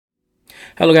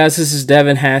Hello, guys. This is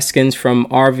Devin Haskins from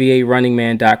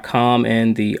RVARunningMan.com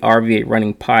and the RVA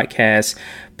Running Podcast.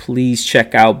 Please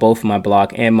check out both my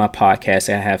blog and my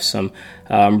podcast. I have some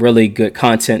really good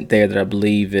content there that I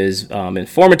believe is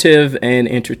informative and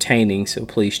entertaining. So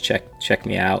please check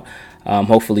me out.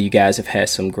 Hopefully you guys have had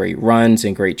some great runs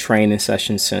and great training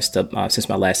sessions since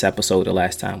my last episode, the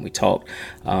last time we talked.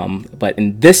 But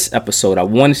in this episode, I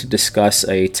wanted to discuss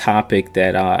a topic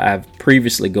that I've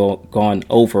previously gone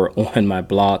over on my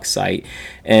blog site,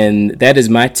 and that is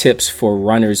my tips for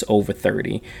runners over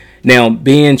 30. Now,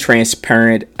 being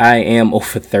transparent, I am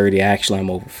over 30. Actually, I'm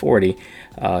over 40,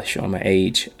 showing my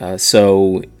age.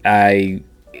 So I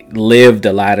lived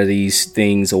a lot of these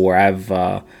things, or I've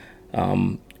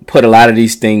put a lot of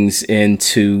these things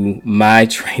into my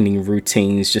training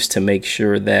routines just to make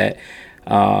sure that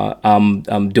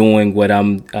I'm doing what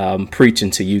I'm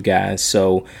preaching to you guys.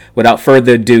 So without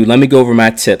further ado, let me go over my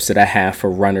tips that I have for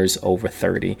runners over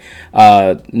 30.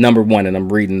 Number one, and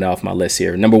I'm reading off my list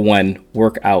here. Number one,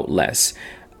 work out less.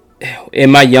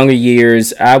 In my younger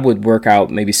years, I would work out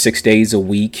maybe 6 days a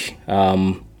week,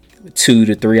 2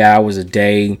 to 3 hours a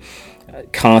day,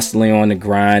 constantly on the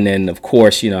grind. And of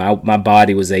course, my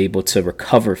body was able to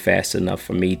recover fast enough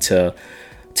for me to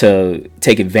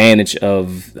take advantage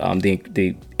of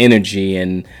the energy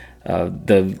and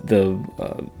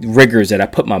the rigors that I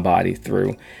put my body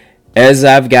through. As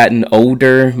I've gotten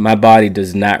older, my body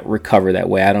does not recover that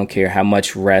way. I don't care how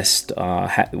much rest,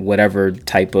 whatever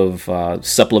type of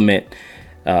supplement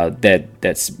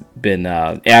that's been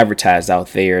advertised out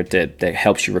there that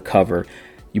helps you recover.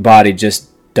 Your body just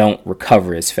don't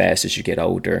recover as fast as you get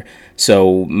older.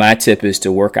 So my tip is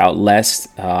to work out less.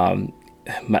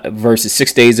 Versus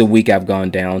 6 days a week, I've gone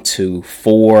down to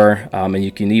 4, and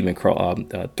you can even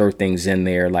throw things in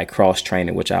there like cross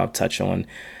training, which I'll touch on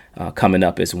coming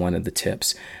up as one of the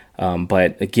tips.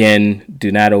 But again, do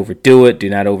not overdo it. Do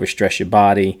not overstress your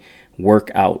body.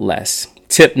 Work out less.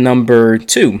 Tip number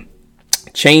 2,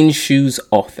 change shoes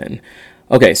often.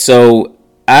 Okay, so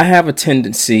I have a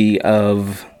tendency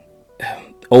of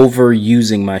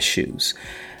overusing my shoes.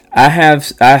 I had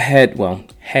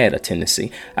a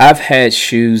tendency. I've had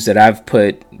shoes that I've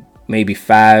put maybe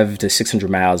 500 to 600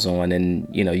 miles on, and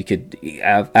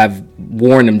I've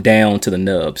worn them down to the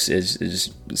nubs,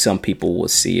 as some people will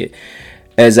see it.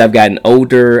 As I've gotten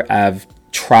older, I've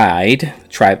tried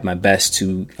my best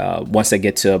to once I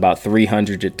get to about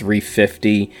 300 to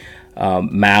 350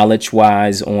 mileage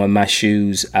wise on my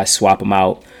shoes, I swap them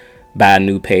out, buy a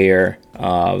new pair,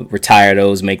 retire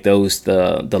those, make those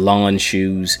the lawn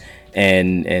shoes,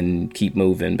 and keep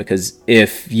moving. Because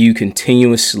if you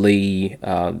continuously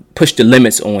push the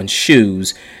limits on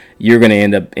shoes, you're going to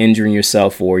end up injuring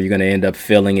yourself, or you're going to end up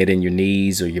feeling it in your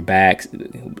knees or your back.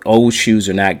 Old shoes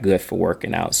are not good for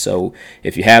working out. So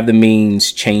if you have the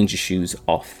means, change your shoes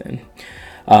often.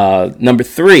 My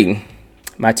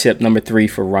tip number 3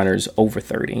 for runners over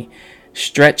 30,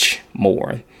 stretch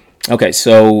more. Okay,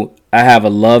 so I have a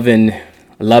love and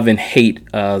hate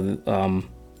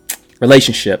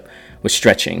relationship with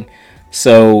stretching.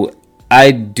 So I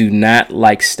do not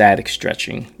like static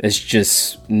stretching. It's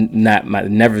just not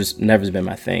never's been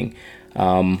my thing.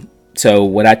 So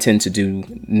what I tend to do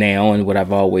now, and what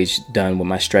I've always done with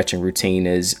my stretching routine,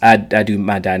 is I do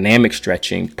my dynamic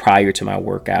stretching prior to my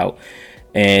workout,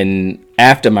 and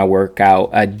after my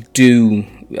workout I do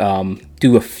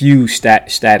a few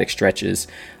static stretches.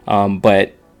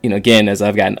 But again, as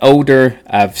I've gotten older,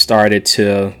 I've started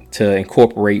to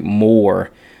incorporate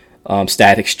more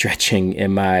static stretching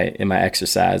in my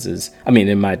exercises. I mean,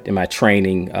 in my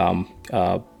training,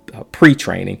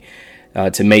 pre-training,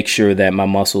 to make sure that my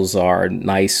muscles are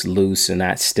nice, loose, and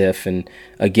not stiff. And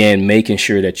again, making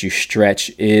sure that you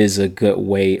stretch is a good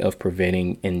way of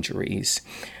preventing injuries.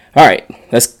 All right,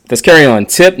 let's carry on.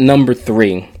 Tip number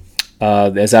 3,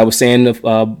 as I was saying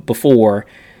before,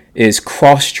 is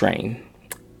cross train.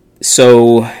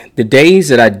 So the days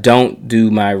that I don't do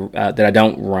that I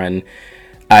don't run,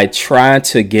 I try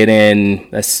to get in,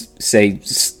 let's say,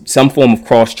 some form of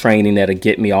cross training that'll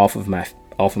get me off of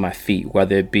my feet,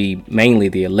 whether it be mainly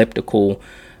the elliptical.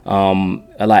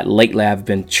 A lot lately, I've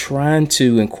been trying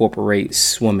to incorporate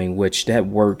swimming, which that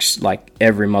works like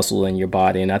every muscle in your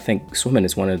body, and I think swimming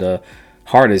is one of the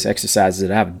hardest exercises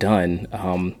that I've done.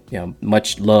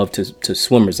 Much love to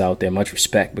swimmers out there, much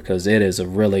respect, because it is a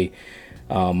really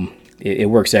it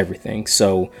works everything.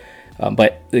 So,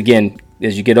 but again,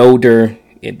 as you get older,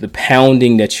 the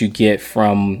pounding that you get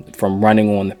from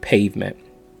running on the pavement,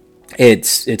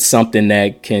 it's something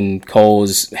that can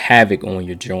cause havoc on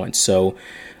your joints. So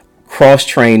cross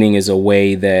training is a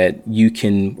way that you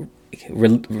can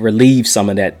relieve some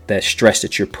of that stress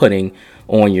that you're putting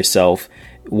on yourself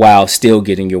while still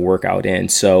getting your workout in.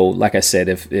 So like I said,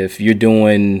 if you're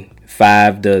doing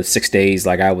 5 to 6 days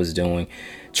like I was doing,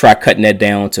 try cutting that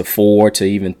down to 4 to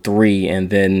even 3, and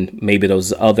then maybe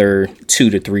those other 2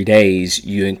 to 3 days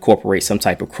you incorporate some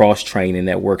type of cross training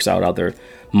that works out other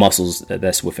muscles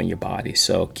that's within your body.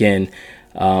 So again,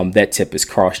 that tip is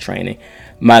cross training.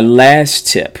 My last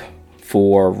tip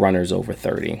for runners over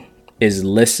 30 is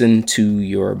listen to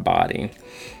your body.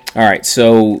 All right,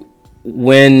 so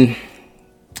when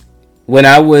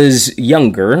I was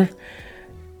younger,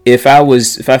 if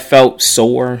I felt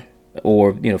sore,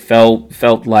 or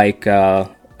felt like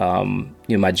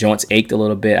my joints ached a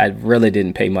little bit, I really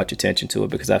didn't pay much attention to it,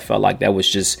 because I felt like that was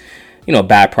just a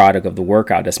byproduct of the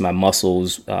workout. That's my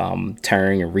muscles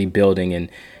tearing and rebuilding, and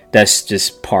that's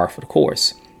just par for the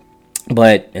course.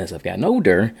 But as I've gotten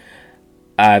older,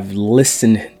 I've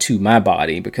listened to my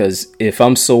body, because if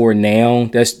I'm sore now,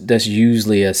 that's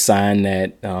usually a sign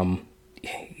that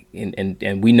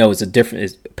and we know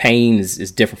pain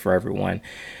is different for everyone.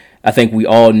 I think we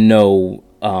all know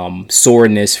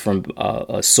soreness from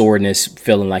a soreness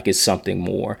feeling like it's something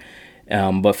more.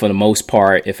 But for the most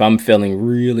part, if I'm feeling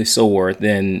really sore,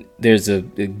 then there's a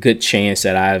good chance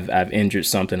that I've injured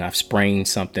something, I've sprained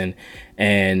something,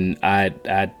 and I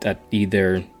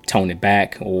either tone it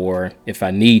back, or if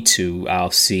I need to,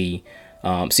 I'll see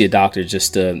a doctor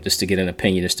just to get an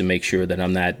opinion, just to make sure that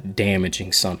I'm not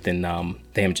damaging something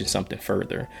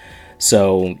further.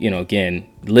 So, again,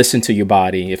 listen to your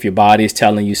body. If your body is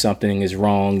telling you something is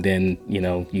wrong, then,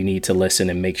 you need to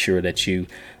listen and make sure that you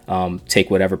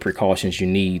take whatever precautions you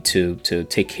need to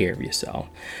take care of yourself.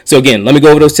 So again, let me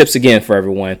go over those tips again for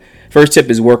everyone. First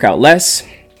tip is work out less.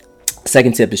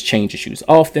 Second tip is change your shoes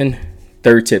often.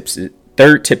 Third tip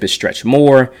is stretch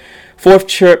more. Fourth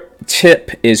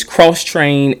tip is cross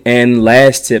train, and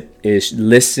last tip is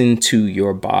listen to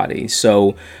your body.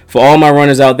 So for all my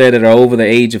runners out there that are over the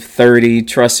age of 30,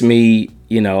 trust me,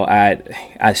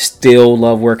 I still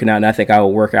love working out, and I think I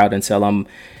will work out until I'm,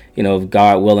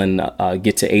 God willing,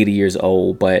 get to 80 years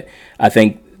old. But I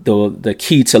think the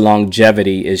key to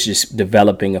longevity is just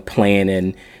developing a plan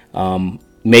and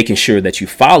making sure that you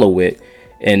follow it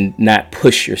and not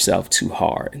push yourself too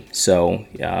hard. So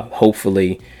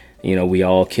hopefully, we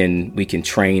all can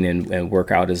train and work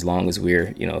out as long as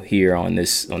we're, here on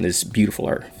this beautiful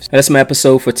earth. That's my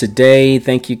episode for today.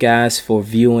 Thank you guys for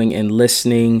viewing and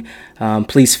listening.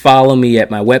 Please follow me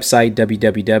at my website,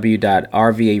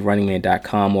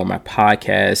 www.rvarunningman.com, or my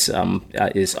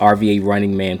podcast is RVA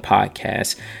Running Man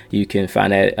Podcast. You can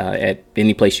find that at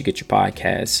any place you get your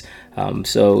podcasts.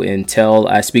 So until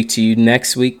I speak to you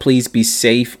next week, please be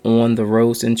safe on the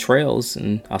roads and trails,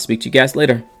 and I'll speak to you guys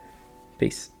later.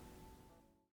 Peace.